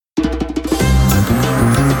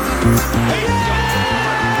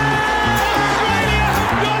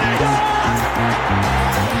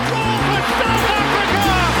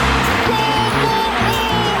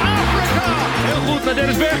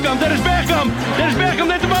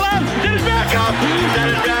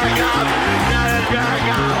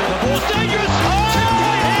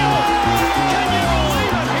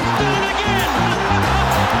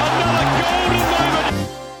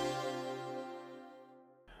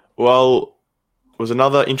Well, it was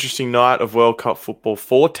another interesting night of World Cup football.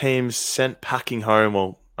 Four teams sent packing home.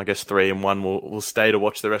 Well, I guess three and one will stay to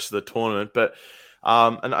watch the rest of the tournament. But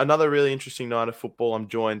another really interesting night of football. I'm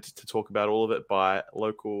joined to talk about all of it by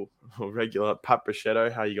local regular Pat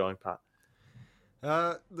Brachetto. How are you going, Pat?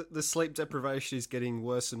 The sleep deprivation is getting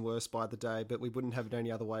worse and worse by the day, but we wouldn't have it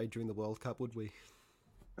any other way during the World Cup, would we?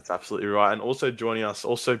 That's absolutely right. And also joining us,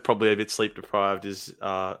 also probably a bit sleep deprived, is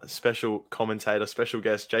special commentator, special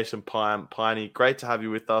guest, Jason Pine. Piney, great to have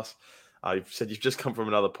you with us. You've said you've just come from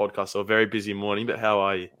another podcast, so a very busy morning, but how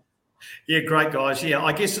are you? Yeah, great guys. Yeah,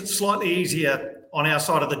 I guess it's slightly easier on our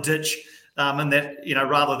side of the ditch, in that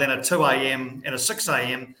rather than a 2 a.m. and a 6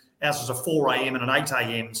 a.m., ours is a 4 a.m. and an 8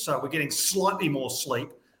 a.m. So we're getting slightly more sleep.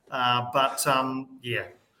 The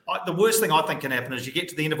worst thing I think can happen is you get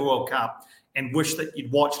to the end of a World Cup and wish that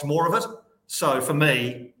you'd watched more of it. So for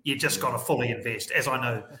me, you just got to fully invest, as I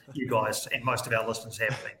know you guys and most of our listeners have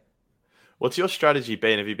been. What's your strategy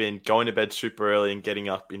been? Have you been going to bed super early and getting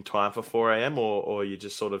up in time for 4 a.m. or you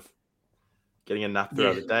just sort of getting a nap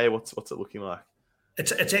throughout the day? What's it looking like?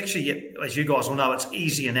 It's actually, as you guys will know, it's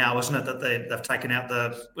easier now, isn't it? That they've taken out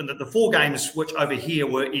the four games, which over here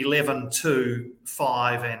were 11, 2,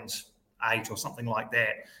 5, and 8 or something like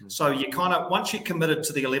that. So you kind of, once you're committed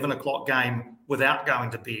to the 11 o'clock game without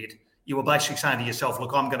going to bed, you were basically saying to yourself,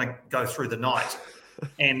 look, I'm going to go through the night.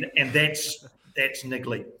 And that's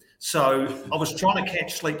niggly. So I was trying to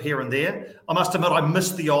catch sleep here and there. I must admit, I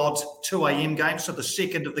missed the odd 2 a.m. game. So the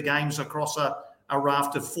second of the games across a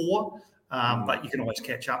raft of four. But you can always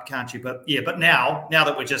catch up, can't you? But now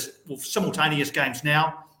that we're simultaneous games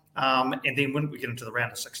now, and then when we get into the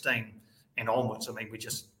round of 16 and onwards, I mean,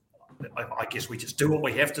 I guess we just do what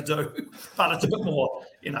we have to do. But it's a bit more,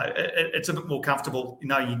 it's a bit more comfortable.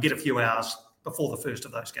 You get a few hours before the first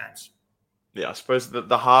of those games. Yeah, I suppose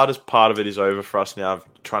the hardest part of it is over for us now,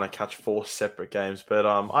 trying to catch four separate games. But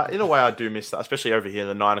in a way, I do miss that, especially over here.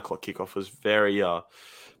 The 9 o'clock kickoff was very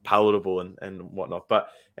palatable and whatnot. But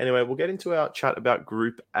anyway, we'll get into our chat about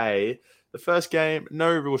Group A. The first game,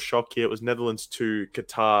 no real shock here. It was Netherlands 2,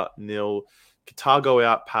 Qatar 0. Qatar go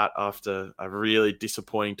out, Pat, after a really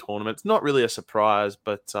disappointing tournament. It's not really a surprise,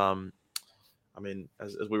 but I mean,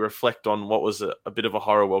 as we reflect on what was a bit of a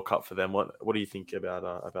horror World Cup for them, what do you think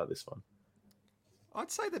about this one? I'd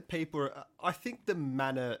say that I think the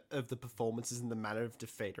manner of the performances and the manner of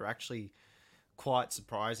defeat are actually quite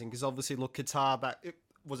surprising because obviously, look, Qatar, it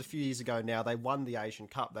was a few years ago now, they won the Asian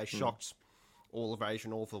Cup. They shocked all of Asia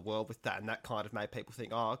and all of the world with that, and that kind of made people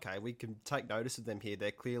think, oh, okay, we can take notice of them here.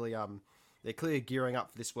 They're clearly gearing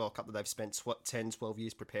up for this World Cup that they've spent 10, 12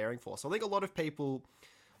 years preparing for. So I think a lot of people,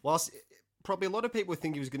 whilst probably a lot of people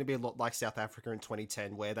think it was going to be a lot like South Africa in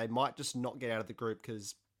 2010, where they might just not get out of the group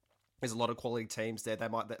because there's a lot of quality teams there. They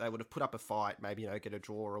would have put up a fight, maybe get a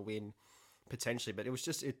draw or a win potentially, but it was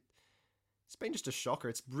just it's been just a shocker.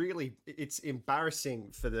 It's embarrassing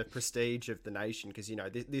for the prestige of the nation because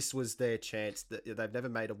this was their chance. That they've never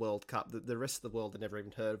made a World Cup. The rest of the world had never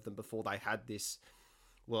even heard of them before they had this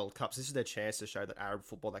World Cup. So this is their chance to show that Arab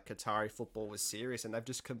football, that Qatari football was serious, and they've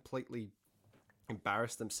just completely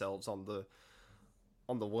embarrassed themselves on the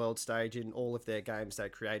world stage. In all of their games, they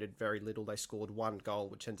created very little. They scored one goal,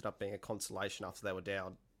 which ended up being a consolation after they were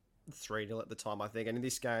down 3-0 at the time, I think. And in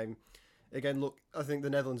this game, again, look, I think the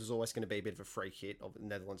Netherlands was always going to be a bit of a freak hit. The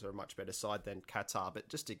Netherlands are a much better side than Qatar, but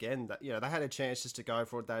just again, that they had a chance just to go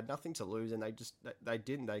for it. They had nothing to lose, and they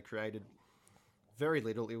didn't. They created very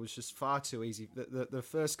little. It was just far too easy. The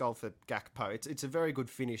first goal for Gakpo, it's a very good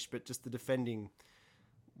finish, but just the defending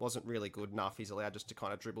wasn't really good enough. He's allowed just to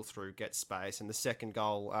kind of dribble through, get space. And the second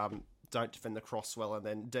goal, don't defend the cross well. And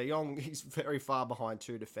then De Jong, he's very far behind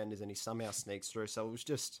two defenders and he somehow sneaks through. So it's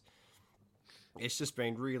just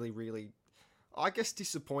been really, really, I guess,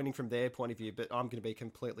 disappointing from their point of view. But I'm going to be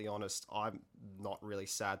completely honest. I'm not really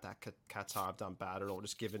sad that Qatar have done bad at all,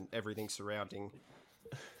 just given everything surrounding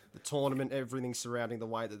the tournament, everything surrounding the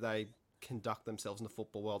way that they conduct themselves in the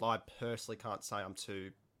football world. I personally can't say I'm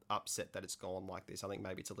too upset that it's gone like this. I think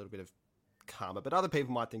maybe it's a little bit of karma, but other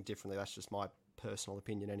people might think differently. That's just my personal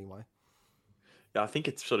opinion anyway. Yeah, I think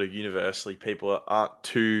it's sort of universally people aren't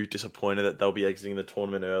too disappointed that they'll be exiting the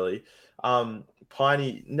tournament early.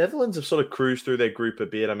 Piney, Netherlands have sort of cruised through their group a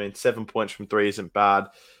bit. I mean, 7 points from 3 isn't bad.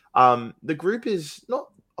 The group is not.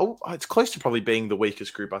 Oh, it's close to probably being the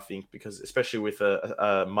weakest group, I think, because especially with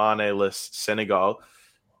a Mane-less Senegal,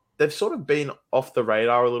 they've sort of been off the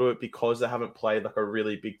radar a little bit because they haven't played like a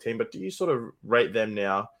really big team. But do you sort of rate them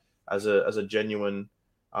now as a genuine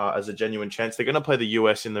chance? They're going to play the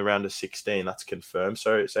US in the round of 16. That's confirmed.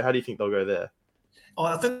 So how do you think they'll go there?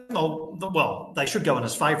 I think, well, they should go in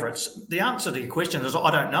as favourites. The answer to your question is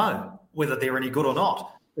I don't know whether they're any good or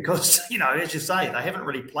not because, as you say, they haven't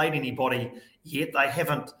really played anybody yet. They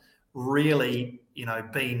haven't really,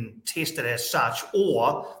 been tested as such,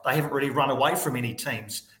 or they haven't really run away from any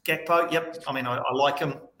teams. Gakpo, yep. I mean, I like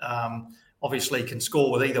him. Obviously, can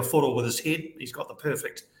score with either foot or with his head. He's got the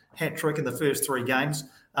perfect hat trick in the first 3 games.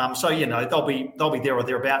 So they'll be there or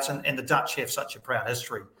thereabouts. And the Dutch have such a proud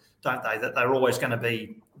history, don't they? That they're always going to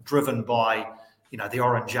be driven by, the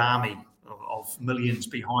Orange Army of millions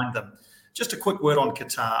behind them. Just a quick word on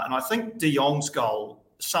Qatar, and I think De Jong's goal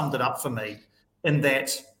summed it up for me in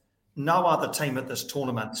that no other team at this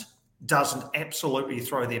tournament doesn't absolutely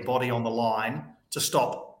throw their body on the line to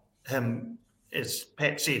stop him, as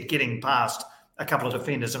Pat said, getting past a couple of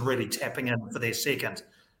defenders and really tapping in for their second.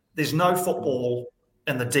 There's no football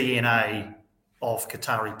in the DNA of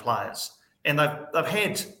Qatari players. And they've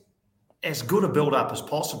had as good a build-up as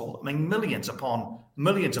possible. I mean, millions upon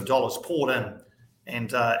millions of dollars poured in,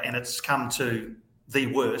 and it's come to the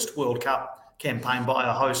worst World Cup campaign by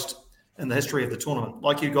a host in the history of the tournament.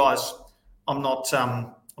 Like you guys, I'm not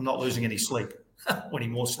losing any sleep, or any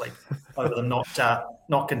more sleep over them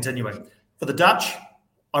not continuing. For the Dutch,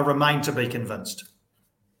 I remain to be convinced.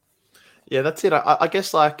 Yeah, that's it. I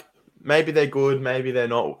guess maybe they're good, maybe they're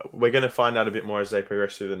not. We're going to find out a bit more as they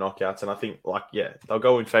progress through the knockouts. And I think they'll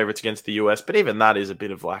go in favourites against the US, but even that is a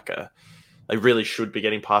bit of they really should be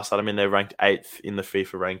getting past that. I mean, they're ranked 8th in the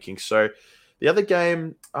FIFA rankings. So the other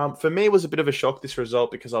game, for me, was a bit of a shock, this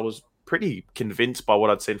result, because I was pretty convinced by what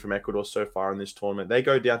I'd seen from Ecuador so far in this tournament. They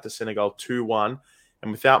go down to Senegal 2-1,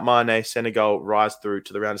 and without Mane, Senegal rise through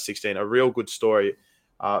to the round of 16. A real good story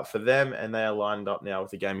for them, and they are lined up now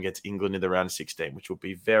with a game against England in the round of 16, which will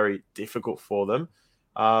be very difficult for them.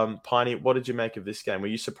 Piney, what did you make of this game? Were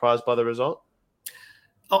you surprised by the result?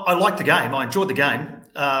 I liked the game. I enjoyed the game.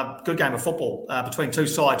 Good game of football between two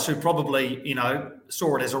sides who probably,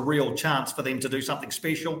 saw it as a real chance for them to do something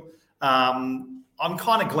special. I'm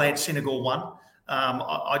kind of glad Senegal won.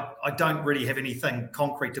 I don't really have anything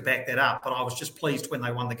concrete to back that up, but I was just pleased when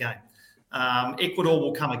they won the game. Ecuador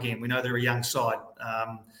will come again. We know they're a young side,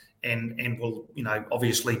 and will,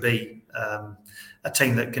 obviously be a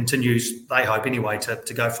team that continues, they hope anyway,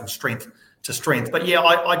 to go from strength to strength. But yeah,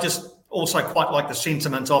 I just also quite like the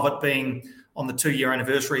sentiment of it being on the 2-year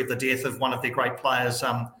anniversary of the death of one of their great players,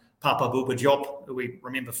 Papa Bouba Diop, who we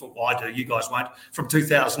remember I do, you guys won't, from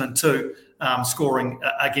 2002, scoring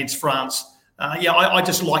against France. I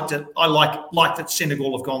just liked it. I like that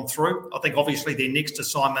Senegal have gone through. I think obviously their next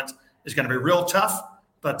assignment is going to be real tough.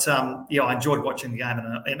 But I enjoyed watching the game,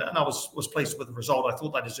 and I was pleased with the result. I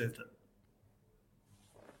thought they deserved it.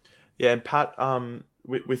 Yeah, and Pat,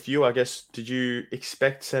 with you, I guess, did you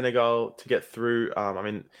expect Senegal to get through? I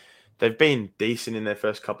mean, they've been decent in their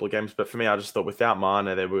first couple of games, but for me, I just thought without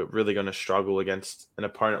Mane, they were really going to struggle against an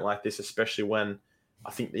opponent like this, especially when I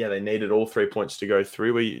think they needed all 3 points to go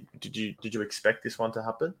through. Did you expect this one to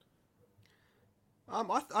happen?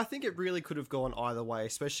 I think it really could have gone either way,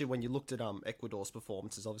 especially when you looked at Ecuador's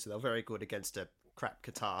performances. Obviously, they were very good against a crap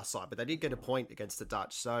Qatar side, but they did get a point against the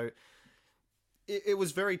Dutch. So it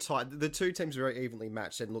was very tight. The two teams were very evenly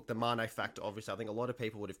matched. And look, the Mane factor, obviously, I think a lot of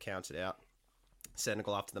people would have counted out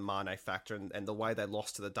Senegal after the Mane factor, and the way they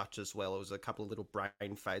lost to the Dutch as well. It was a couple of little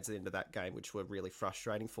brain fades at the end of that game, which were really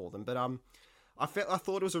frustrating for them. But I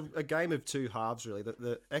thought it was a game of two halves, really.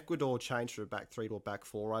 The Ecuador changed from a back 3 to a back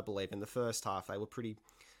 4, I believe. In the first half, they were pretty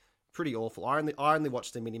awful. I only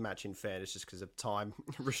watched the mini match in fairness just because of time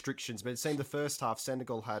restrictions. But it seemed the first half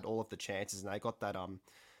Senegal had all of the chances, and they got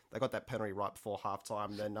that penalty right before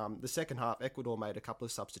halftime. Then the second half, Ecuador made a couple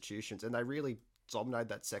of substitutions, and they really dominated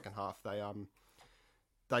that second half. They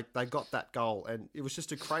got that goal, and it was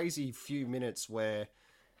just a crazy few minutes where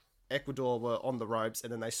Ecuador were on the ropes,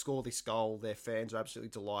 and then they score this goal. Their fans are absolutely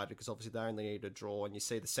delighted because obviously they only need a draw, and you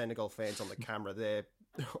see the Senegal fans on the camera, they're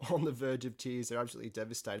on the verge of tears. They're absolutely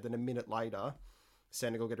devastated. Then a minute later,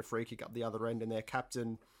 Senegal get a free kick up the other end, and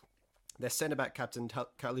their centre-back captain,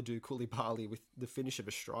 Kalidou Koulibaly, with the finish of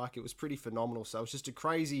a strike. It was pretty phenomenal. So it was just a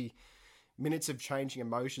crazy minutes of changing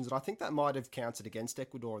emotions, and I think that might have counted against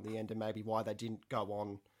Ecuador in the end, and maybe why they didn't go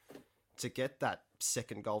on to get that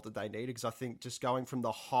second goal that they needed, because I think just going from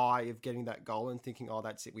the high of getting that goal and thinking, oh,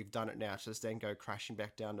 that's it, we've done it now, just then go crashing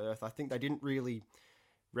back down to earth, I think they didn't really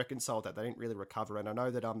reconcile that. They didn't really recover, and I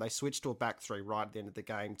know that they switched to a back 3 right at the end of the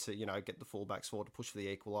game to get the fullbacks forward to push for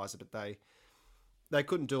the equaliser, but they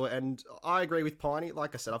couldn't do it. And I agree with Piney.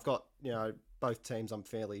 Like I said, I've got both teams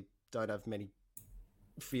don't have many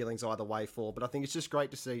feelings either way for, but I think it's just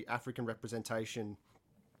great to see African representation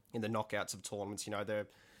in the knockouts of tournaments.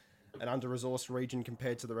 an under-resourced region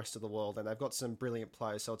compared to the rest of the world, and they've got some brilliant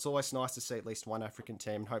players. So it's always nice to see at least one African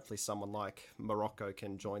team, and hopefully someone like Morocco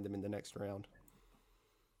can join them in the next round.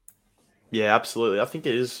 Yeah, absolutely. I think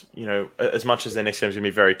it is, as much as their next game is going to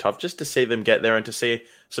be very tough, just to see them get there and to see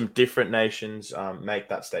some different nations make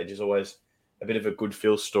that stage is always a bit of a good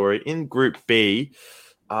feel story. In Group B,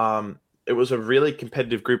 it was a really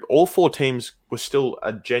competitive group. All four teams were still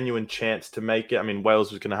a genuine chance to make it. I mean,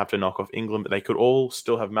 Wales was going to have to knock off England, but they could all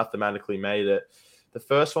still have mathematically made it. The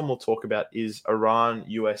first one we'll talk about is Iran,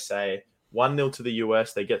 USA. 1-0 to the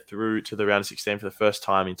US. They get through to the round of 16 for the first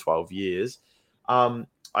time in 12 years.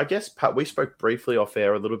 I guess, Pat, we spoke briefly off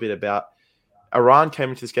air a little bit about Iran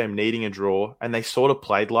came into this game needing a draw, and they sort of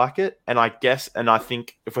played like it. And I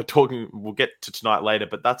think if we're talking, we'll get to tonight later,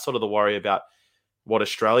 but that's sort of the worry about what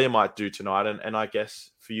Australia might do tonight. And I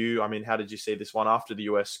guess for you, I mean, how did you see this one after the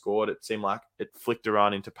US scored? It seemed like it flicked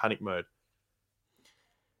Iran into panic mode.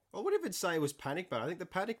 I wouldn't even say it was panic mode. I think the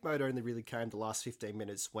panic mode only really came the last 15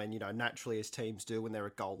 minutes when, naturally as teams do when they're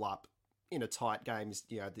a goal up in a tight game,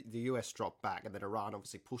 the US dropped back and then Iran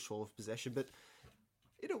obviously pushed all of possession. But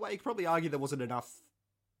in a way, you could probably argue there wasn't enough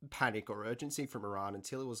panic or urgency from Iran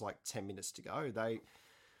until it was like 10 minutes to go.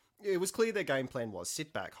 It was clear their game plan was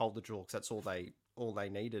sit back, hold the draw, because that's all they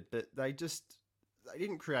needed. But they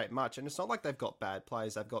didn't create much, and it's not like they've got bad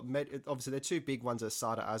players. They've got obviously their two big ones are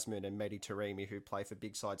Sada Azmoun and Mehdi Taremi, who play for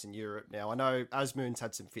big sides in Europe. Now I know Azmoun's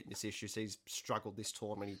had some fitness issues. He's struggled this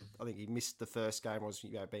tournament. I think he missed the first game, was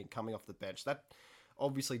being coming off the bench. That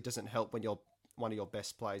obviously doesn't help when one of your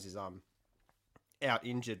best players is out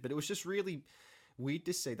injured. But it was just really weird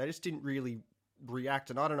to see. They just didn't really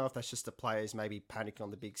react, and I don't know if that's just the players maybe panicking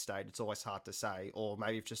on the big stage. It's always hard to say, or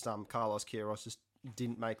maybe if just Carlos Queiroz just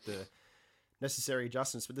didn't make the necessary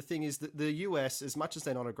adjustments. But the thing is that the US, as much as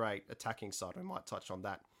they're not a great attacking side, we might touch on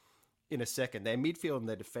that in a second, their midfield and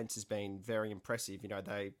their defence has been very impressive.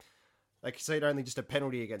 They conceded only just a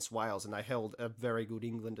penalty against Wales, and they held a very good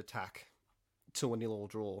England attack to a 0-0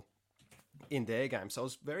 draw in their game. So it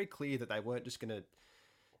was very clear that they weren't just going to,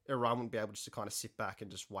 Iran wouldn't be able just to kind of sit back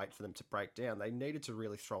and just wait for them to break down. They needed to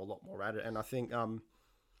really throw a lot more at it. And I think, and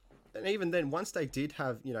even then, once they did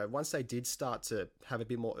start to have a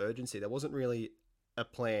bit more urgency, there wasn't really a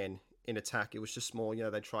plan in attack. It was just more,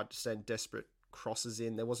 they tried to send desperate crosses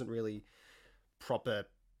in. There wasn't really proper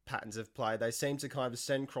patterns of play. They seemed to kind of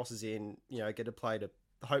send crosses in, get a play to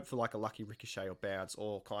hope for like a lucky ricochet or bounce,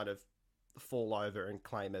 or kind of fall over and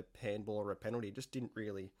claim a handball or a penalty. It just didn't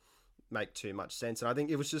really make too much sense. And I think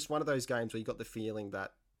it was just one of those games where you got the feeling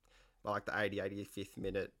that like the 85th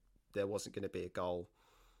minute, there wasn't going to be a goal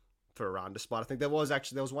for Iran, despite I think there was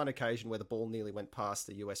one occasion where the ball nearly went past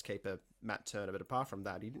the US keeper Matt Turner, but apart from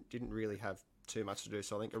that, he didn't really have too much to do.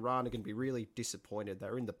 So I think Iran are going to be really disappointed.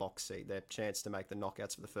 They're in the box seat, their chance to make the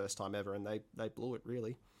knockouts for the first time ever, and they blew it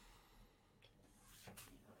really.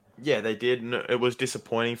 Yeah, they did. It was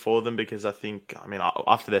disappointing for them because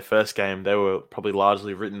after their first game, they were probably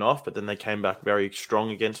largely written off, but then they came back very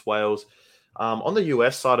strong against Wales. On the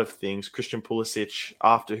US side of things, Christian Pulisic,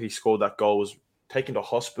 after he scored that goal, was taken to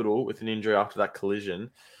hospital with an injury after that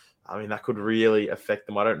collision. I mean, that could really affect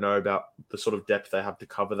them. I don't know about the sort of depth they have to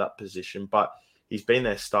cover that position, but he's been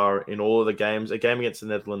their star in all of the games. A game against the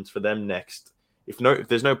Netherlands for them next. If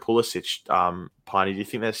there's no Pulisic, Piney, do you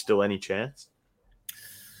think there's still any chance?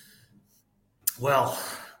 Well,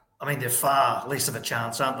 I mean, they're far less of a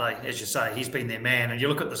chance, aren't they? As you say, he's been their man. And you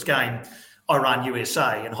look at this game,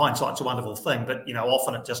 Iran-USA, and hindsight's a wonderful thing, but,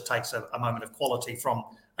 often it just takes a moment of quality from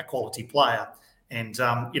a quality player. And,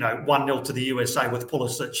 1-0 to the USA with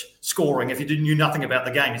Pulisic scoring. If you knew nothing about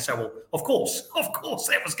the game, you'd say, well, of course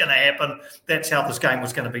that was going to happen. That's how this game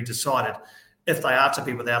was going to be decided. If they are to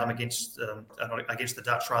be without him against the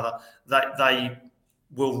Dutch, rather, they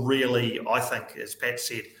will really, I think, as Pat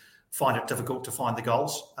said, find it difficult to find the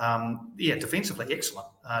goals. Defensively, excellent.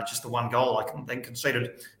 Just the one goal I think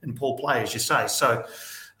conceded in poor play, as you say. So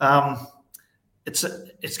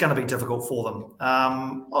it's going to be difficult for them.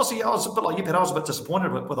 Obviously, I was a bit like you, Pat. I was a bit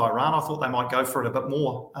disappointed with Iran. I thought they might go for it a bit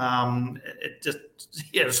more.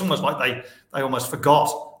 It's almost like they almost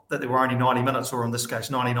forgot that there were only 90 minutes, or in this case,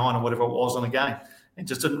 99 or whatever it was in a game, and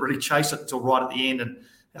just didn't really chase it until right at the end, and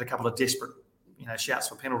had a couple of desperate shouts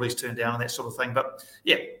for penalties turned down and that sort of thing. But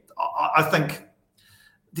yeah, I think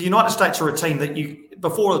the United States are a team that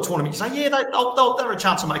before the tournament, you say, they're a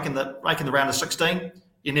chance of making the round of 16.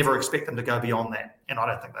 You never expect them to go beyond that, and I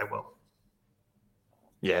don't think they will.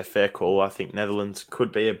 Yeah, fair call. I think Netherlands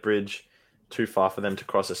could be a bridge too far for them to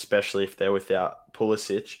cross, especially if they're without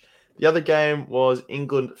Pulisic. The other game was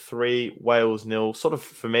England 3, Wales 0. Sort of,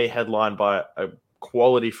 for me, headlined by a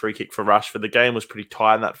quality free kick for Rashford. The game was pretty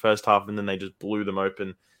tight in that first half, and then they just blew them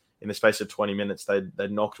open in the space of 20 minutes. They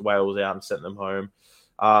knocked Wales out and sent them home.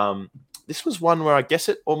 This was one where I guess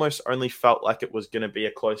it almost only felt like it was going to be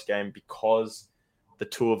a close game because the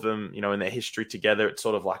two of them, in their history together, it's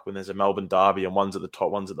sort of like when there's a Melbourne derby and one's at the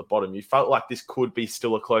top, one's at the bottom. You felt like this could be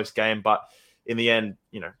still a close game, but in the end,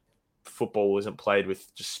 football isn't played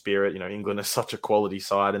with just spirit. England is such a quality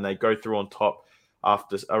side, and they go through on top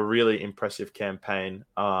after a really impressive campaign.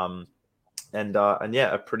 And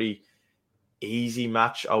a pretty easy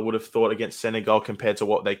match, I would have thought, against Senegal compared to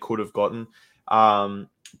what they could have gotten.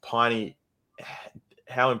 Piney,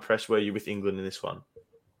 how impressed were you with England in this one?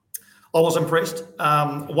 I was impressed.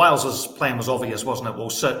 Wales's plan was obvious, wasn't it? We'll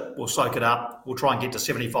sit, we'll soak it up, we'll try and get to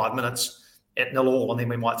 75 minutes at 0-0, and then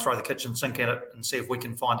we might throw the kitchen sink at it and see if we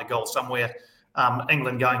can find a goal somewhere.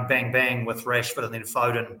 England going bang bang with Rashford and then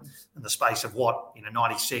Foden in the space of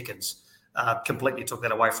 90 seconds. Completely took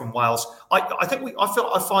that away from Wales.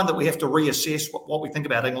 I find that we have to reassess what we think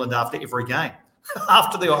about England after every game.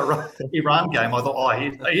 After the Iran game, I thought,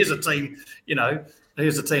 here's a team,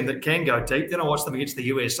 here's a team that can go deep. Then I watched them against the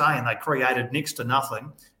USA, and they created next to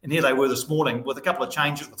nothing. And here they were this morning with a couple of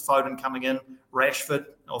changes, with Foden coming in, Rashford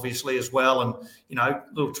obviously as well, and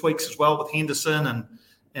little tweaks as well with Henderson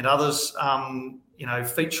and others,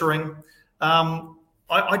 featuring.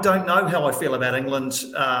 I don't know how I feel about England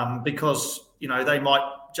because they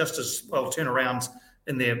might just as well turn around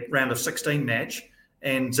in their round of 16 match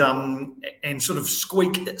and sort of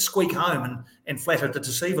squeak home and flatter to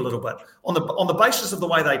deceive a little bit on the basis of the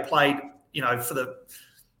way they played.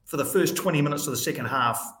 For the first 20 minutes of the second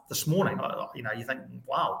half this morning, you think,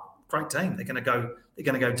 wow, great team. They're going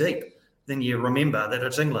to go deep. Then you remember that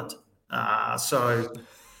it's England. So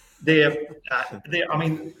they're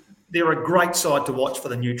a great side to watch for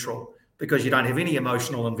the neutral because you don't have any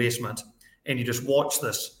emotional investment and you just watch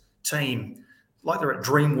this team like they're at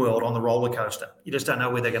Dream World on the roller coaster. You just don't know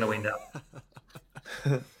where they're going to end up.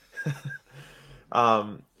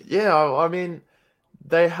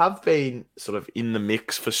 They have been sort of in the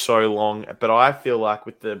mix for so long, but I feel like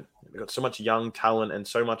they've got so much young talent and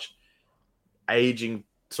so much aging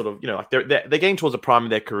sort of, they're getting towards the prime of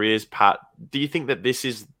their careers, Pat. Do you think that this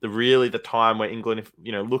is really the time where England, if,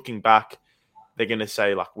 looking back, they're going to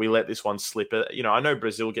say, like, we let this one slip? I know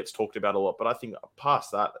Brazil gets talked about a lot, but I think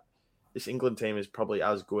past that, this England team is probably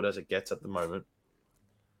as good as it gets at the moment.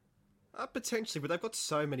 Potentially, but they've got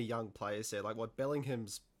so many young players there. Like,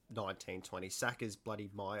 Bellingham's 19, 20. Saka's bloody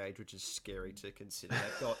my age, which is scary to consider.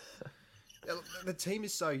 They've got... The team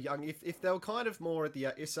is so young. If they were kind of more at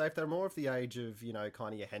if they're more of the age of,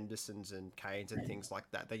 kind of your Hendersons and Kanes and things like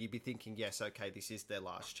that, then you'd be thinking, yes, okay, this is their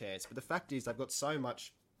last chance. But the fact is, they've got so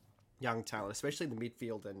much young talent, especially in the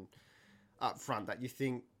midfield and up front, that you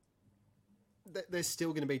think that there's still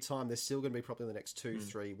going to be time. There's still going to be probably the next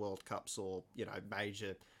 2-3 World Cups or,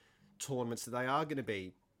 major tournaments that they are going to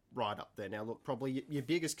be right up there. Now, look, probably your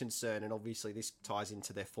biggest concern, and obviously this ties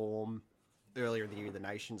into their form earlier in the year in the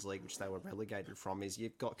Nations League, which they were relegated from, is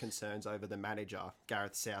you've got concerns over the manager,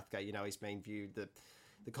 Gareth Southgate. He's been viewed the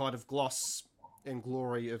kind of gloss and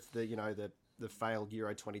glory of the failed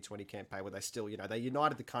Euro 2020 campaign, where they still, they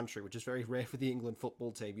united the country, which is very rare for the England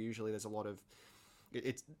football team. Usually there's a lot of,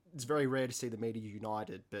 it's very rare to see the media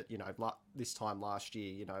united, but, this time last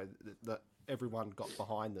year, everyone got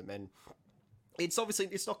behind them. And it's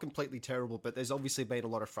not completely terrible, but there's obviously been a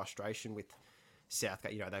lot of frustration with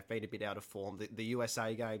Southgate. They've been a bit out of form. The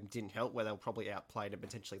USA game didn't help, where they were probably outplayed and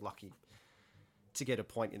potentially lucky to get a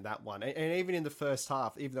point in that one. And even in the first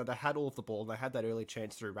half, even though they had all of the ball, they had that early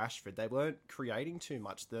chance through Rashford, they weren't creating too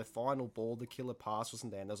much. The final ball, the killer pass,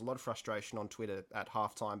 wasn't there. And there was a lot of frustration on Twitter at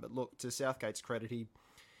halftime. But look, to Southgate's credit, he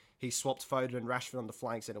swapped Foden and Rashford on the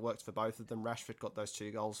flanks, and it worked for both of them. Rashford got those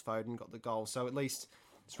 2 goals, Foden got the goal. So at least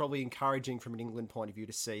it's probably encouraging from an England point of view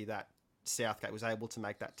to see that Southgate was able to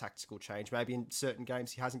make that tactical change. Maybe in certain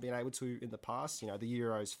games he hasn't been able to in the past. The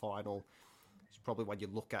Euros final is probably one you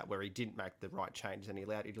look at where he didn't make the right change and he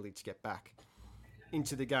allowed Italy to get back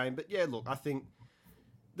into the game. But yeah, look, I think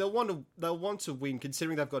they'll want to win,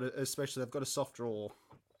 considering they've got a soft draw,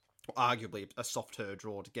 arguably a softer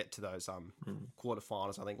draw to get to those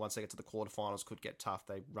quarterfinals. I think once they get to the quarterfinals, could get tough.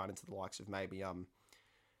 They run into the likes of maybe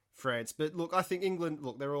France. But look, I think England,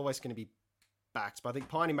 they're always going to be backed. But I think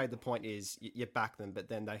Piney made the point is you back them, but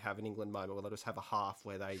then they have an England moment where they'll just have a half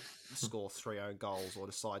where they score 3 own goals or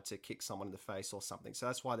decide to kick someone in the face or something. So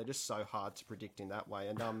that's why they're just so hard to predict in that way.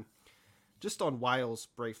 And just on Wales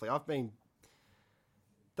briefly,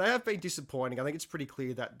 they have been disappointing. I think it's pretty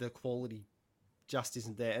clear that the quality just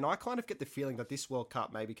isn't there. And I kind of get the feeling that this World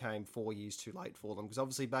Cup maybe came 4 years too late for them, because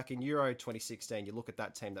obviously back in Euro 2016, you look at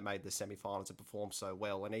that team that made the semi-finals and performed so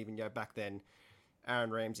well. And even, back then,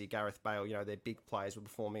 Aaron Ramsey, Gareth Bale, their big players were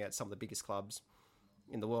performing at some of the biggest clubs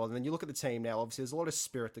in the world. And then you look at the team now, obviously there's a lot of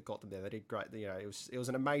spirit that got them there. They did great. It was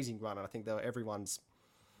an amazing run, and I think they were everyone's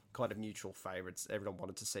kind of neutral favourites. Everyone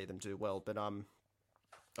wanted to see them do well. But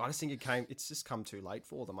I just think it's just come too late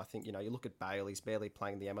for them. I think, you look at Bale, he's barely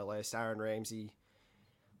playing the MLS. Aaron Ramsey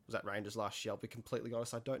was at Rangers last year. I'll be completely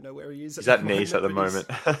honest, I don't know where he is. He's at Nice at the moment.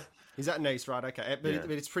 He's at Nice, right? Okay.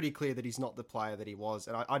 But it's pretty clear that he's not the player that he was.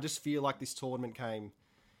 And I just feel like this tournament came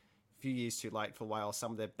a few years too late for Wales.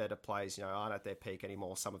 Some of their better players, aren't at their peak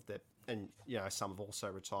anymore. Some have also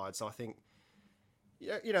retired. So I think,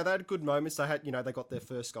 they had good moments. They had, they got their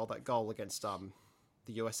first goal. That goal against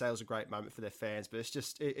the USA was a great moment for their fans, but it's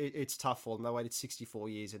just it's tough for them. They waited 64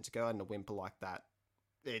 years, and to go out in a whimper like that,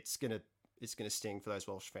 it's gonna sting for those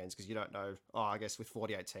Welsh fans, because you don't know. I guess with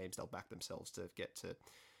 48 teams, they'll back themselves to get to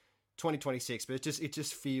 2026. But it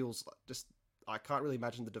just feels I can't really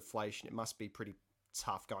imagine the deflation. It must be pretty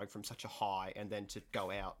tough going from such a high and then to go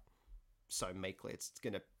out so meekly. It's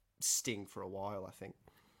gonna sting for a while, I think.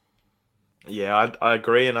 Yeah, I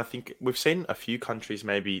agree. And I think we've seen a few countries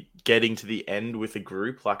maybe getting to the end with a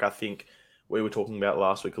group. Like I think we were talking about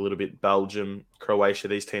last week a little bit, Belgium, Croatia,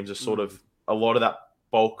 these teams are sort of a lot of that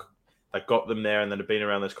bulk that got them there and that have been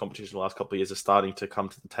around those competitions the last couple of years are starting to come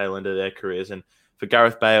to the tail end of their careers. And for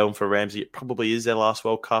Gareth Bale and for Ramsey, it probably is their last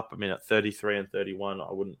World Cup. I mean, at 33 and 31,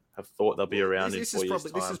 I wouldn't have thought they'll be around in 4 years'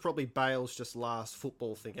 time. This is probably Bale's just last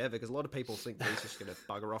football thing ever, because a lot of people think that he's just going to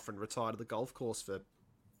bugger off and retire to the golf course for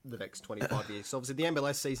the next 25 years. So obviously the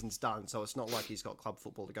MLS season's done, so it's not like he's got club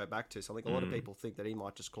football to go back to. So I think a lot of people think that he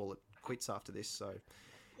might just call it quits after this. So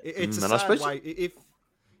it's a sad way.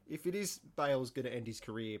 If it is Bale's going to end his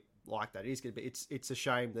career like that, it's a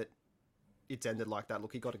shame that it's ended like that.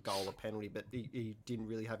 Look, he got a goal, a penalty, but he didn't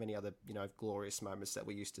really have any other glorious moments that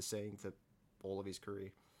we're used to seeing for all of his career.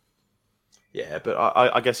 Yeah, but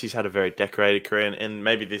I guess he's had a very decorated career, and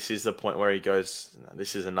maybe this is the point where he goes, no,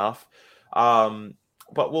 this is enough.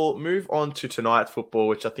 But we'll move on to tonight's football,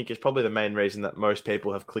 which I think is probably the main reason that most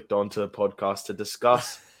people have clicked onto the podcast to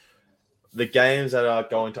discuss the games that are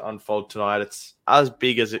going to unfold tonight. It's as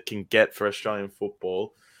big as it can get for Australian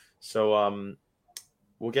football. So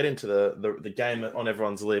we'll get into the game on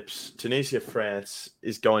everyone's lips. Tunisia-France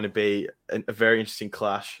is going to be a very interesting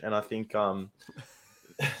clash, and I think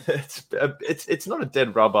it's not a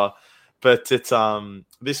dead rubber, but it's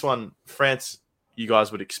this one, France, you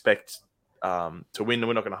guys would expect to win, and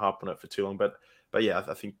we're not going to harp on it for too long, but yeah,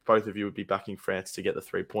 I think both of you would be backing France to get the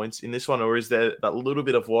 3 points in this one. Or is there that little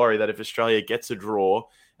bit of worry that if Australia gets a draw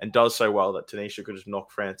and does so well, that Tunisia could just knock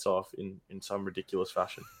France off in some ridiculous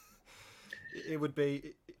fashion? It would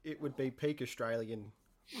be peak Australian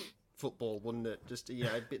football, wouldn't it? Just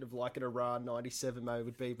a bit of like an Iran 97 mode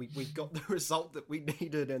would be. We got the result that we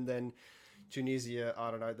needed, and then Tunisia, I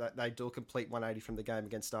don't know, they do a complete 180 from the game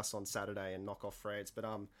against us on Saturday and knock off France, but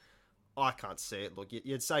I can't see it. Look,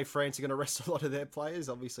 you'd say France are going to rest a lot of their players.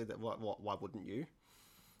 Obviously, why wouldn't you?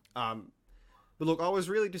 But look, I was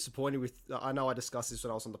really disappointed with. I know I discussed this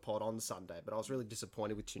when I was on the pod on Sunday, but I was really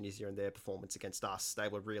disappointed with Tunisia and their performance against us. They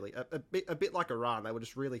were really a bit like Iran. They were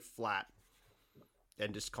just really flat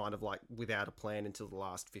and just kind of like without a plan until the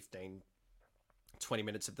last 15, 20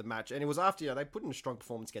 minutes of the match. And it was after they put in a strong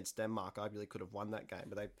performance against Denmark. I really could have won that game,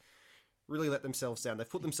 but they really let themselves down. They've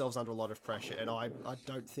put themselves under a lot of pressure, and I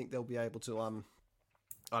don't think they'll be able to.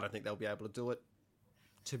 I don't think they'll be able to do it.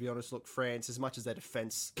 To be honest, look, France, as much as their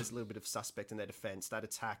defense is a little bit of suspect in their defense, that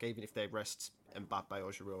attack, even if they rest Mbappe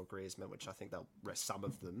or Giroud or Griezmann, which I think they'll rest some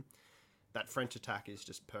of them, that French attack is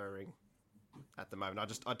just purring at the moment.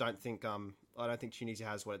 I don't think Tunisia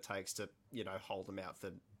has what it takes to hold them out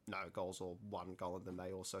for no goals or one goal, and then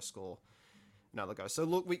they also score another go. So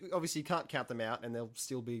look, we obviously can't count them out, and there'll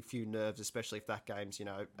still be a few nerves, especially if that game's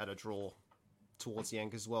at a draw towards the end,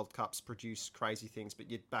 because World Cups produce crazy things. But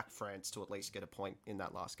you'd back France to at least get a point in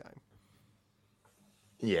that last game.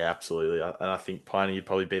 Yeah, absolutely, and I think Piney, you'd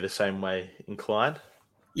probably be the same way inclined.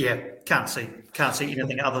 Yeah, can't see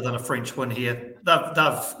anything other than a French win here.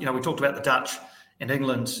 They've we talked about the Dutch and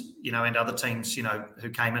England, and other teams, who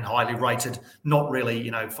came in highly rated, not really,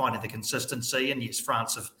 finding the consistency. And yes,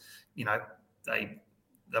 France have,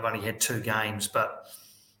 they've only had 2 games, but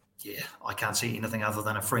yeah, I can't see anything other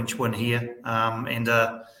than a French win here, and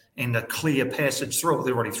a clear passage through.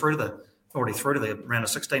 They're already through to the round of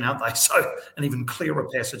 16, aren't they? So an even clearer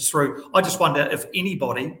passage through. I just wonder if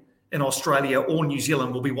anybody in Australia or New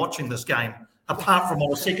Zealand will be watching this game, apart from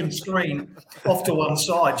on a second screen off to one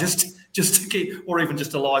side, just just to keep, or even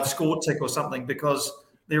just a live score tick or something, because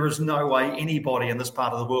there is no way anybody in this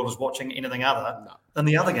part of the world is watching anything other than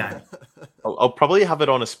the other game. I'll probably have it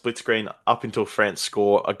on a split screen up until France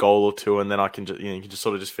score a goal or two, and then I can just, you can just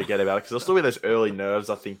sort of just forget about it, because there'll still be those early nerves.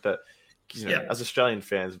 I think that, as Australian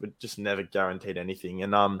fans, we're just never guaranteed anything.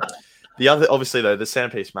 And the other, obviously though, the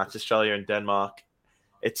centerpiece match, Australia and Denmark,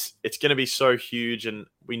 it's going to be so huge, and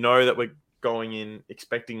we know that we're going in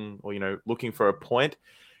expecting, or looking for a point.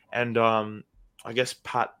 And I guess,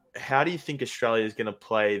 Pat, how do you think Australia is going to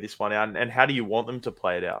play this one out, and how do you want them to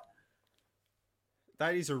play it out?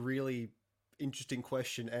 That is a really interesting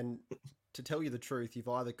question. And to tell you the truth, you've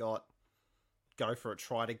either got go for it,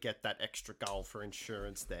 try to get that extra goal for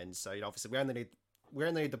insurance then. So obviously we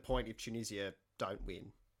only need the point if Tunisia don't win.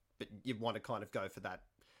 But you want to kind of go for that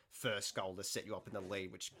first goal to set you up in the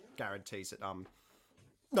lead, which guarantees it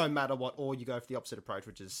no matter what, or you go for the opposite approach,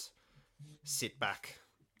 which is sit back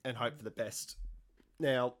and hope for the best.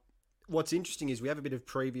 Now, what's interesting is we have a bit of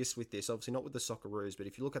previous with this, obviously not with the Socceroos, but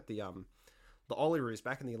if you look at the Oileroos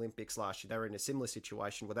back in the Olympics last year, they were in a similar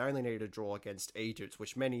situation where they only needed a draw against Egypt,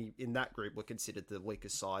 which many in that group were considered the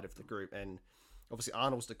weakest side of the group. And obviously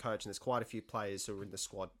Arnold's the coach, and there's quite a few players who are in the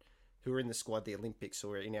squad, the Olympics,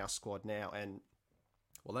 who are in our squad now. And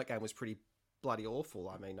well, that game was pretty bloody awful.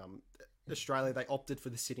 I mean, Australia, they opted for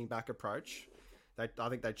the sitting back approach. I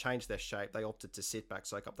think they changed their shape. They opted to sit back,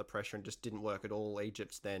 soak up the pressure, and just didn't work at all.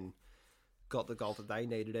 Egypt then got the goal that they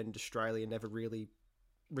needed, and Australia never really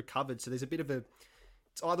recovered. So there's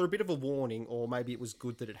it's either a bit of a warning, or maybe it was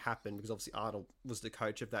good that it happened, because obviously Arnold was the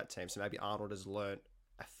coach of that team. So maybe Arnold has learnt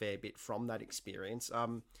a fair bit from that experience.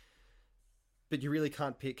 But you really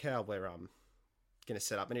can't pick how we're going to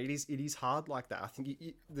set up. And it is hard like that. I think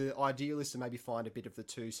the ideal is to maybe find a bit of the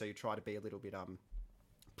two, so you try to be a little bit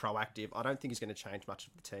proactive. I don't think he's going to change much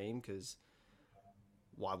of the team, because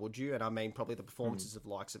why would you? And I mean, probably the performances of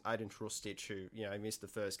likes of Aiden Trustich, who missed the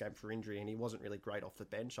first game for injury, and he wasn't really great off the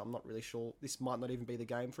bench. I'm not really sure this might not even be the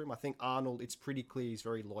game for him. I think Arnold, it's pretty clear he's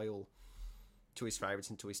very loyal to his favourites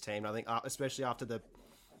and to his team. And I think especially after the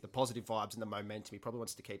positive vibes and the momentum, he probably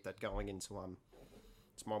wants to keep that going into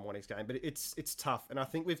tomorrow morning's game. But it's tough, and I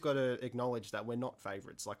think we've got to acknowledge that we're not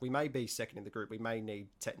favourites. Like, we may be second in the group, we may need,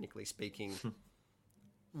 technically speaking,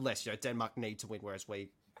 less. Denmark need to win, whereas we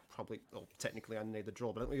probably, technically only need the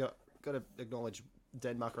draw. But I think we got to acknowledge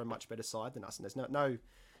Denmark are a much better side than us, and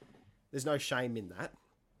there's no shame in that.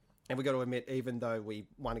 And we got to admit, even though we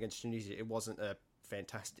won against Tunisia, it wasn't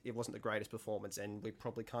the greatest performance, and we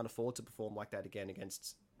probably can't afford to perform like that again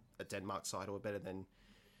against a Denmark side who are better than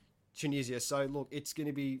Tunisia. So look, it's going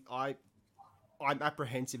to be, I'm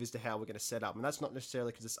apprehensive as to how we're going to set up, and that's not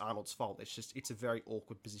necessarily because it's Arnold's fault. It's a very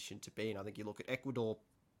awkward position to be in. I think you look at Ecuador,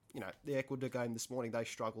 the Ecuador game this morning, they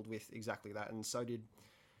struggled with exactly that, and so did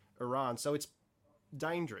Iran. So it's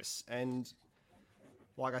dangerous, and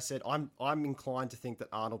like I said, I'm inclined to think that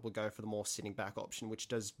Arnold will go for the more sitting back option, which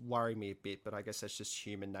does worry me a bit, but I guess that's just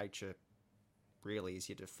human nature, really, is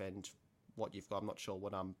you defend what you've got. I'm not sure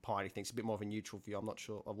what Piney thinks. A bit more of a neutral view. I'm not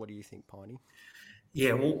sure. What do you think, Piney?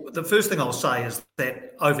 Yeah, well, the first thing I'll say is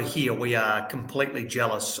that over here we are completely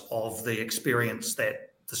jealous of the experience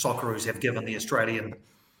that the Socceroos have given the Australian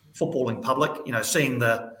footballing public. Seeing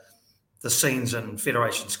the scenes in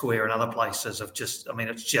Federation Square and other places of just, I mean,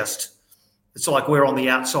 it's like we're on the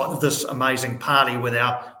outside of this amazing party with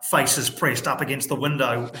our faces pressed up against the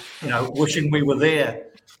window, wishing we were there.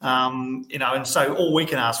 And so all we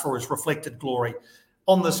can ask for is reflected glory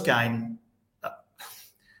on this game.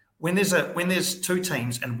 When there's two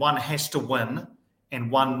teams and one has to win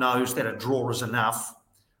and one knows that a draw is enough,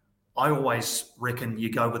 I always reckon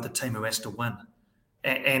you go with the team who has to win.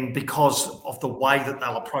 And because of the way that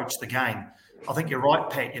they'll approach the game, I think you're right,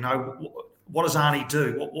 Pat. What does Arnie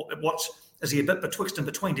do? Is he a bit betwixt and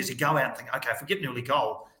between? Does he go out and think, okay, if we get an early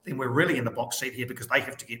goal, then we're really in the box seat here because they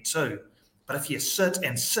have to get two. But if you sit,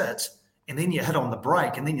 and then you hit on the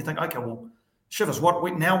break, and then you think, okay, well, shivers,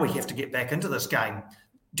 now we have to get back into this game.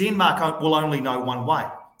 Denmark will only know one way.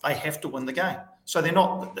 They have to win the game. So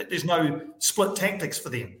there's no split tactics for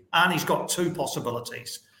them. Arnie's got two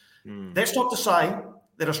possibilities. That's not to say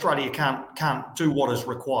that Australia can't do what is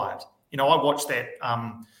required. I watched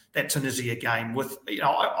that Tunisia game with,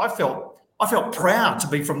 I felt proud to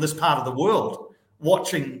be from this part of the world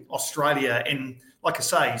watching Australia, and like I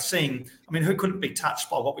say, seeing, who couldn't be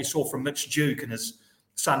touched by what we saw from Mitch Duke and his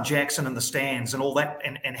son Jackson in the stands and all that,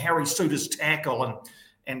 and Harry Suter's tackle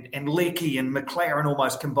and Leckie and McLaren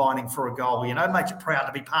almost combining for a goal. It makes you proud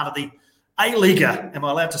to be part of the A-Liga. Am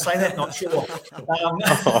I allowed to say that? Not sure.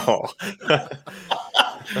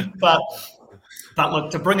 But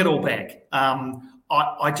look, to bring it all back,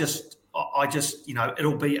 I just,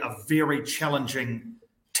 it'll be a very challenging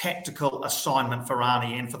tactical assignment for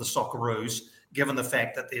Arnie and for the Socceroos, given the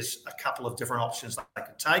fact that there's a couple of different options that they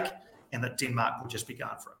could take and that Denmark will just be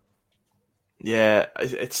going for it. Yeah,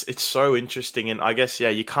 it's so interesting, and I guess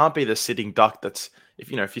you can't be the sitting duck.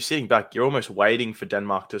 If you're sitting back, you're almost waiting for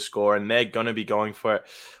Denmark to score, and they're going to be going for it.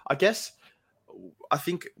 I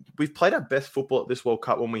think we've played our best football at this World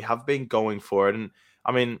Cup when we have been going for it, and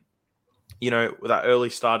I mean, that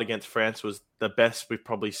early start against France was the best we've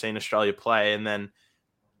probably seen Australia play, and then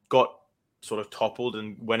got sort of toppled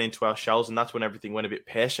and went into our shells, and that's when everything went a bit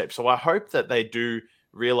pear-shaped. So I hope that they do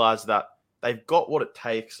realise that they've got what it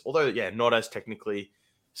takes, although, not as technically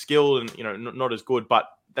skilled and, not as good, but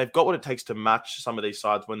they've got what it takes to match some of these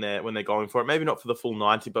sides when they're going for it. Maybe not for the full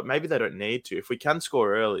 90, but maybe they don't need to. If we can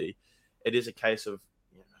score early, it is a case of,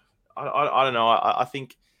 I don't know. I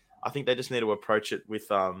think they just need to approach it with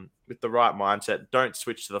the right mindset. Don't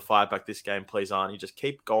switch to the 5-back this game, please, Arnie. Just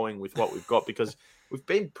keep going with what we've got, because we've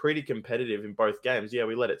been pretty competitive in both games. Yeah,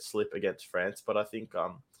 we let it slip against France, but I think,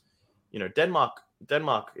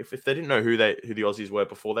 Denmark, if they didn't know who the Aussies were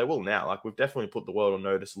before, they will now. Like, we've definitely put the world on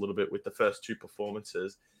notice a little bit with the first two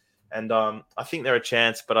performances. And I think they're a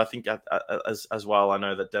chance, but I think as well, I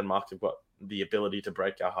know that Denmark have got the ability to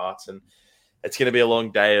break our hearts. And it's going to be a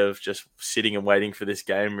long day of just sitting and waiting for this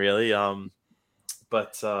game, really.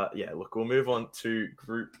 Look, we'll move on to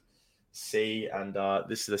Group C. And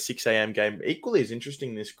this is a 6 a.m. game. Equally as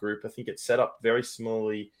interesting, this group. I think it's set up very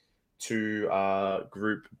similarly to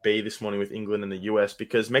Group B this morning with England and the US,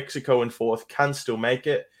 because Mexico in fourth can still make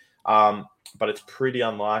it, but it's pretty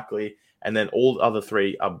unlikely. And then all the other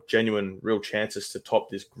three are genuine, real chances to top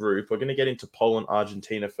this group. We're going to get into Poland,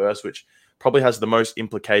 Argentina first, which probably has the most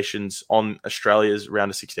implications on Australia's round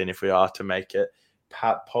of 16 if we are to make it.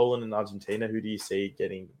 Pat, Poland and Argentina, who do you see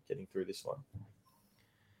getting through this one?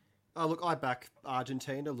 Look, I back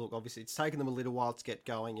Argentina. Look, obviously it's taken them a little while to get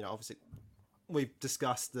going. Obviously we've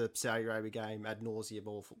discussed the Saudi Arabia game ad nauseum,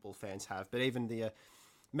 all football fans have, but even the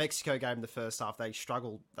Mexico game in the first half, they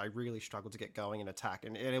really struggled to get going and attack,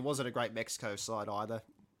 and it wasn't a great Mexico side either,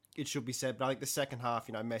 it should be said, but I think the second half,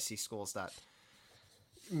 Messi scores that.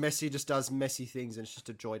 Messi just does messy things, and it's just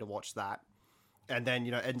a joy to watch that. And then,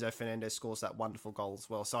 Enzo Fernandez scores that wonderful goal as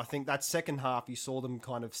well. So I think that second half, you saw them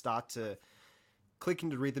kind of start to click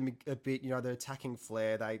into rhythm a bit, their attacking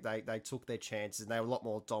flair, they took their chances, and they were a lot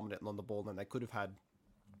more dominant on the ball than they could have had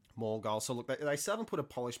more goals. So look, they still haven't put a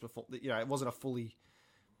polished before, it wasn't a fully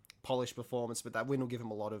polished performance, but that win will give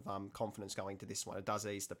them a lot of confidence going to this one. It does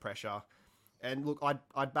ease the pressure. And look,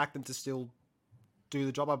 I'd back them to still do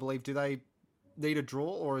the job, I believe. Do they need a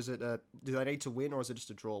draw, or is it do they need to win, or is it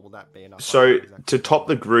just a draw? Will that be enough? So to top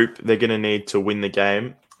the group, they're going to need to win the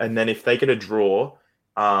game, and then if they get a draw,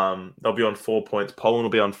 they'll be on 4 points. Poland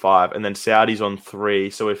will be on 5, and then Saudi's on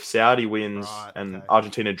 3. So if Saudi wins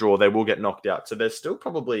Argentina draw, they will get knocked out. So they're still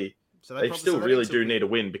probably they really do need a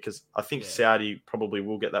win, because I think Saudi probably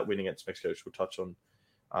will get that win against Mexico, which we'll touch on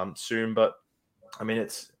standing. But I mean,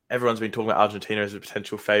 everyone's been talking about Argentina as a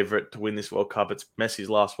potential favorite to win this World Cup. It's Messi's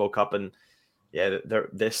last World Cup, and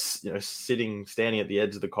they're standing at the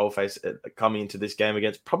edge of the coalface coming into this game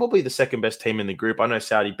against probably the second best team in the group. I know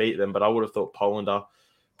Saudi beat them, but I would have thought Poland are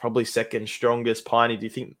probably second strongest. Piney, do you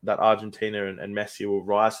think that Argentina and Messi will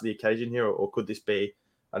rise to the occasion here, or could this be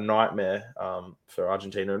a nightmare for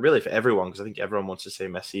Argentina and really for everyone? Because I think everyone wants to see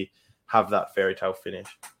Messi have that fairy tale finish.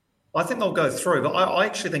 I think they'll go through, but I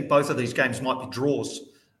actually think both of these games might be draws.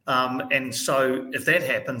 And so if that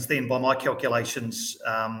happens, then by my calculations,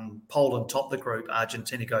 Poland top the group,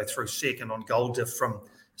 Argentina go through second on goal diff from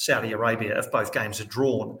Saudi Arabia if both games are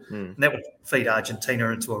drawn. And that would feed Argentina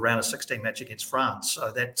into a round of 16 match against France.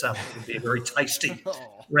 So that would be a very tasty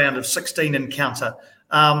round of 16 encounter.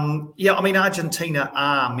 Argentina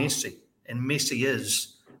are Messi, and Messi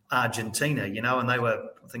is Argentina, and they were,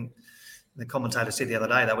 I think the commentator said the other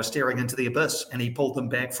day, they were staring into the abyss, and he pulled them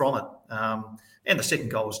back from it. And the second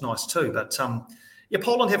goal was nice too. But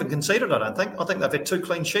Poland haven't conceded, I don't think. I think they've had 2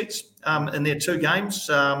 clean sheets in their 2 games.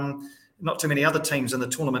 Not too many other teams in the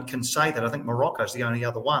tournament can say that. I think Morocco's the only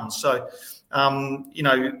other one. So,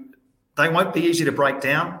 they won't be easy to break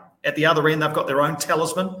down. At the other end, they've got their own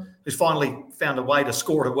talisman, who's finally found a way to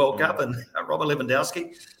score at a World Cup, and Robert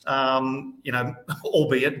Lewandowski,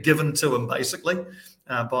 albeit given to him basically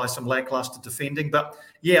by some lackluster defending. But,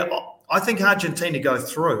 I think Argentina go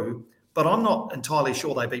through, but I'm not entirely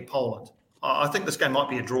sure they beat Poland. I think this game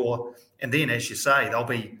might be a draw. And then, as you say, they'll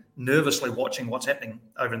be nervously watching what's happening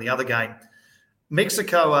over in the other game.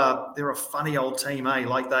 Mexico, they're a funny old team, eh?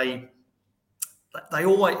 Like they're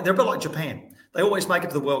a bit like Japan. They always make it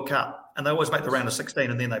to the World Cup, and they always make the round of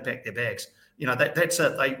 16 and then they pack their bags. That's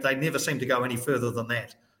it. They never seem to go any further than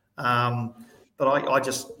that. But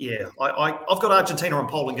I've got Argentina and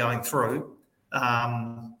Poland going through.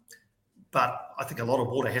 But I think a lot of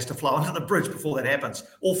water has to flow under the bridge before that happens.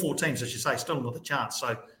 All 4 teams, as you say, still with a chance.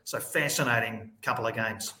 So fascinating couple of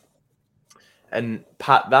games. And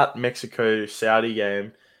Pat, that Mexico-Saudi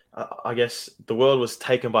game, I guess the world was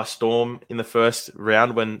taken by storm in the first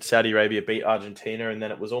round when Saudi Arabia beat Argentina, and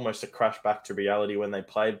then it was almost a crash back to reality when they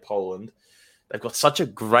played Poland. They've got such a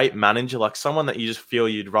great manager, like someone that you just feel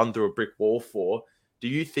you'd run through a brick wall for. Do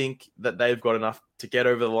you think that they've got enough to get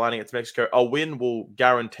over the line against Mexico? A win will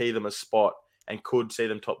guarantee them a spot and could see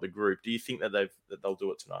them top the group. Do you think that they'll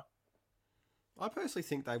do it tonight? I personally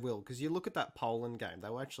think they will, because you look at that Poland game, they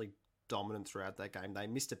were actually dominant throughout that game. They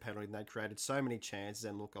missed a penalty and they created so many chances.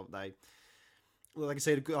 And look, like I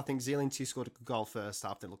said, I think Zielinski scored a good goal first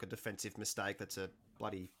half. Then look, a defensive mistake that's a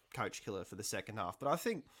bloody coach killer for the second half. But I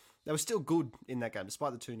think they were still good in that game,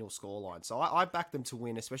 despite the 2-0 scoreline. So I backed them to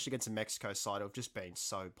win, especially against the Mexico side of just being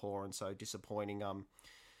so poor and so disappointing.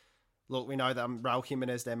 Look, we know that Raul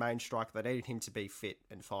Jimenez, their main striker, they needed him to be fit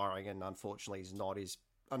and firing, and unfortunately he's not. He's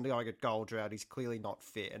undergoing a goal drought. He's clearly not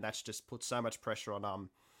fit, and that's just put so much pressure on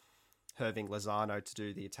Hirving Lozano to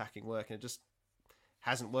do the attacking work, and it just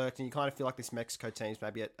hasn't worked. And you kind of feel like this Mexico team's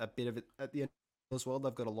maybe a bit of it at the end as well.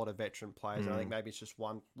 They've got a lot of veteran players, and I think maybe it's just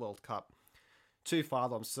one World Cup too far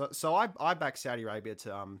them. So I back Saudi Arabia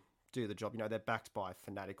to do the job. They're backed by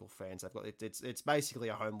fanatical fans. They've got it's basically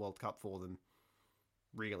a home World Cup for them,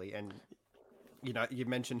 really. And you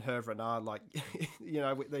mentioned Hervé Renard, like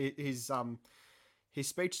his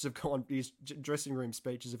speeches have gone, his dressing room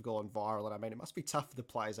speeches have gone viral, and I mean it must be tough for the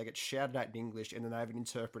players. They get shouted at in English, and then they have an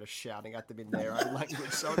interpreter shouting at them in their own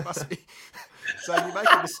language. So it must be. So you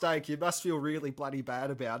make a mistake, you must feel really bloody bad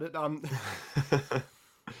about it.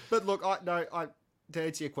 But look, to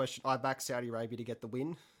answer your question, I back Saudi Arabia to get the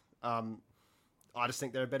win. I just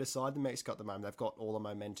think they're a better side than Mexico at the moment. They've got all the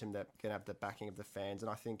momentum, that can have the backing of the fans, and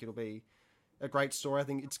I think it'll be a great story. I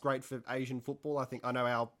think it's great for Asian football. I know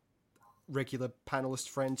our regular panelist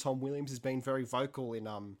friend Tom Williams has been very vocal in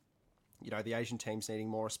the Asian teams needing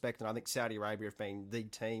more respect, and I think Saudi Arabia have been the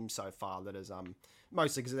team so far that has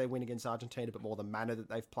mostly because of their win against Argentina, but more the manner that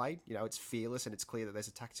they've played. It's fearless, and it's clear that there's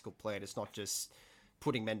a tactical plan. It's not just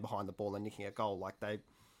putting men behind the ball and nicking a goal. Like their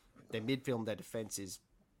midfield and their defense is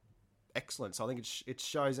excellent. So I think it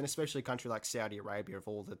shows, and especially a country like Saudi Arabia, of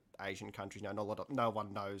all the Asian countries, no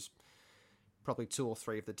one knows probably 2 or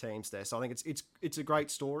 3 of the teams there. So I think it's a great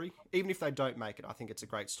story. Even if they don't make it, I think it's a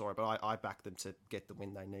great story. But I back them to get the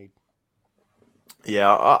win they need.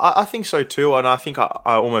 Yeah, I think so too, and I think I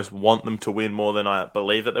almost want them to win more than I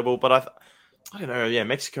believe that they will. But I don't know. Yeah,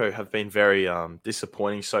 Mexico have been very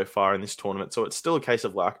disappointing so far in this tournament. So it's still a case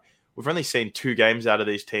of luck. We've only seen 2 games out of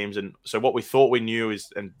these teams, and so what we thought we knew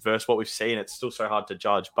and versus what we've seen, it's still so hard to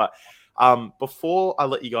judge. But before I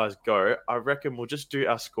let you guys go, I reckon we'll just do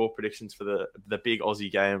our score predictions for the big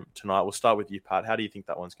Aussie game tonight. We'll start with you, Pat. How do you think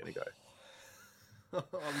that one's going to go? Oh,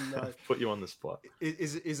 no. Put you on the spot.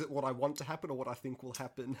 Is it what I want to happen or what I think will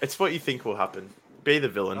happen? It's what you think will happen. Be the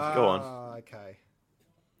villain. Go on. Okay.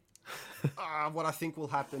 What I think will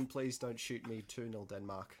happen, please don't shoot me 2-0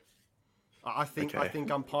 Denmark. I think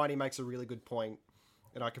Piney makes a really good point,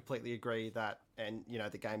 and I completely agree that, and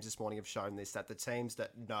the games this morning have shown this, that the teams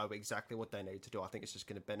that know exactly what they need to do, I think it's just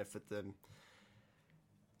going to benefit them.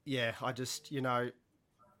 Yeah, I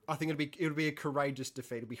think it'll be a courageous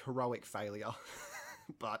defeat. It'll be heroic failure.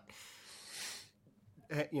 But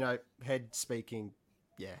head speaking,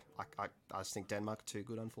 yeah, I just think Denmark are too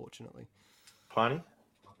good, unfortunately. Piney?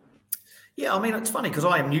 Yeah, I mean, it's funny because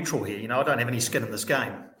I am neutral here. I don't have any skin in this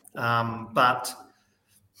game. But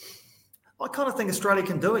I kind of think Australia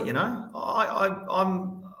can do it,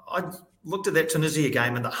 I looked at that Tunisia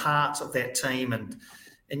game and the heart of that team, and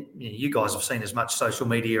you guys have seen as much social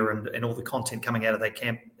media and all the content coming out of that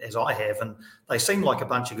camp as I have, and they seem like a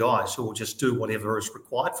bunch of guys who will just do whatever is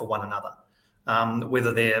required for one another,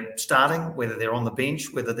 whether they're starting, whether they're on the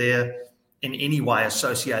bench, whether they're in any way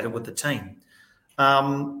associated with the team.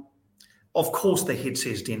 Of course, the head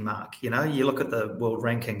says Denmark. You look at the world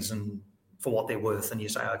rankings and for what they're worth, and you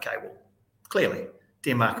say, okay, well, clearly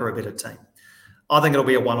Denmark are a better team. I think it'll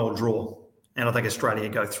be a 1-1 draw, and I think Australia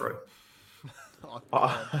go through.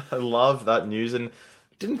 I love that news, and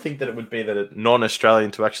didn't think that it would be a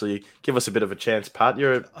non-Australian to actually give us a bit of a chance. Pat,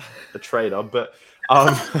 you're a traitor, but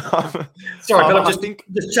sorry, but I just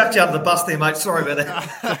chucked you under the bus there, mate. Sorry about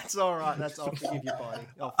that. That's all right. I'll forgive you, buddy.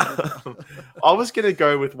 I was going to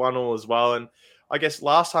go with 1-1 as well, and I guess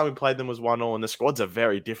last time we played them was 1-1, and the squads are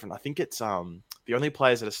very different. I think it's the only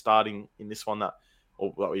players that are starting in this one that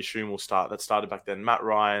we assume will start, that started back then: Matt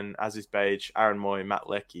Ryan, Aziz Beige, Aaron Moy, Matt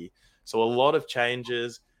Leckie. So a lot of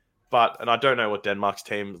changes. And I don't know what Denmark's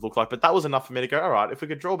team look like, but that was enough for me to go, all right, if we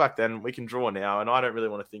could draw back then, we can draw now. And I don't really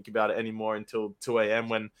want to think about it anymore until 2 a.m.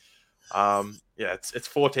 when, it's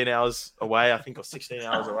 14 hours away, I think, or 16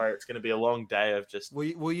 hours away. It's going to be a long day of just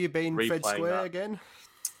Will you be in Fed Square again?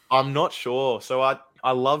 I'm not sure. So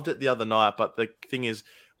I loved it the other night, but the thing is,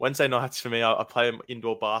 Wednesday nights for me, I play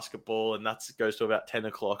indoor basketball, and that goes to about 10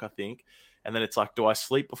 o'clock, I think. And then it's like, do I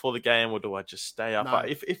sleep before the game or do I just stay up? No.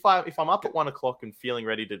 If I'm up at 1 o'clock and feeling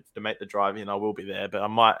ready to make the drive in, I will be there. But I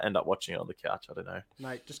might end up watching it on the couch. I don't know.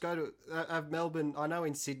 Mate, just go to Melbourne. I know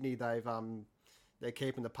in Sydney they're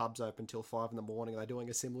keeping the pubs open till 5 in the morning. They're doing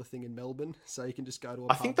a similar thing in Melbourne, so you can just go to a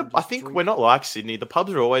pub. I think we're not like Sydney. The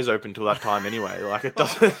pubs are always open till that time anyway. Like it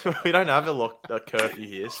doesn't. We don't have a curfew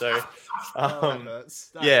here, so That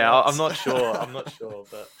hurts. I'm not sure,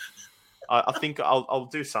 but. I think I'll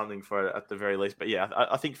do something for it at the very least. But yeah,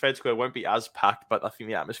 I think Fed Square won't be as packed, but I think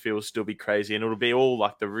the atmosphere will still be crazy. And it'll be all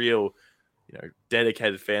like the real,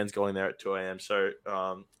 dedicated fans going there at 2 a.m. So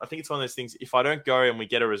I think it's one of those things, if I don't go and we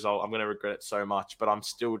get a result, I'm going to regret it so much. But I'm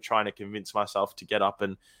still trying to convince myself to get up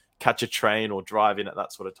and catch a train or drive in at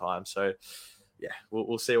that sort of time. So yeah,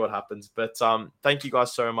 we'll see what happens. But thank you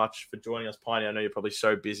guys so much for joining us, Piney. I know you're probably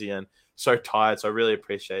so busy and so tired. So I really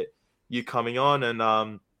appreciate you coming on.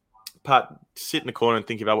 And Pat, sit in the corner and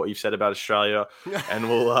think about what you've said about Australia, and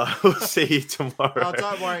we'll see you tomorrow. Oh,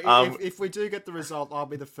 don't worry. If we do get the result, I'll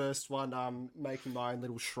be the first one making my own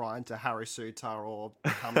little shrine to Harry Sutar or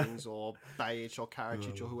Cummings or Bayic or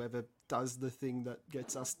Karadzic or whoever does the thing that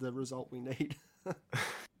gets us the result we need.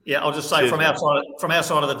 Yeah, I'll just say from our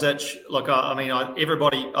side of the ditch, look,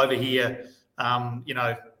 everybody over here,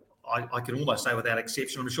 I can almost say without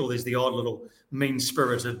exception, I'm sure there's the odd little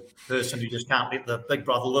mean-spirited person who just can't let the big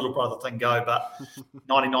brother, little brother thing go. But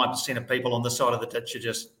 99% of people on this side of the ditch are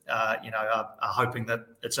just, are hoping that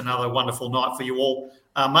it's another wonderful night for you all.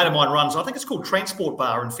 A mate of mine runs, I think it's called Transport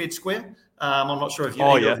Bar in Fed Square. I'm not sure if you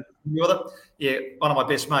know with it. Yeah, one of my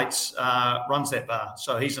best mates runs that bar.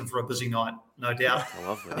 So he's in for a busy night, no doubt. I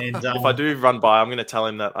love that. And, if I do run by, I'm going to tell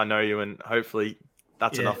him that I know you and hopefully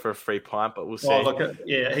that's enough for a free pint, but we'll see.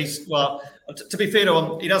 Well, to be fair to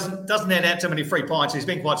him, he doesn't hand out too many free pints. He's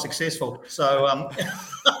been quite successful. So,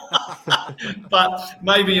 but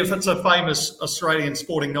maybe if it's a famous Australian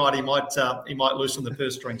sporting night, he might loosen the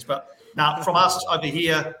purse strings. But now, from us over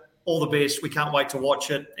here, all the best. We can't wait to watch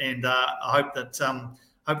it, and I hope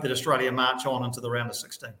that Australia march on into the round of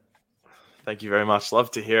 16. Thank you very much. Love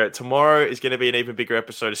to hear it. Tomorrow is going to be an even bigger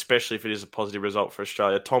episode, especially if it is a positive result for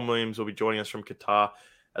Australia. Tom Williams will be joining us from Qatar,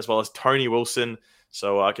 as well as Tony Wilson.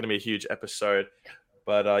 So going to be a huge episode.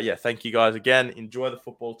 But thank you guys again. Enjoy the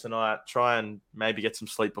football tonight. Try and maybe get some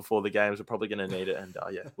sleep before the games. We're probably going to need it. And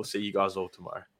we'll see you guys all tomorrow.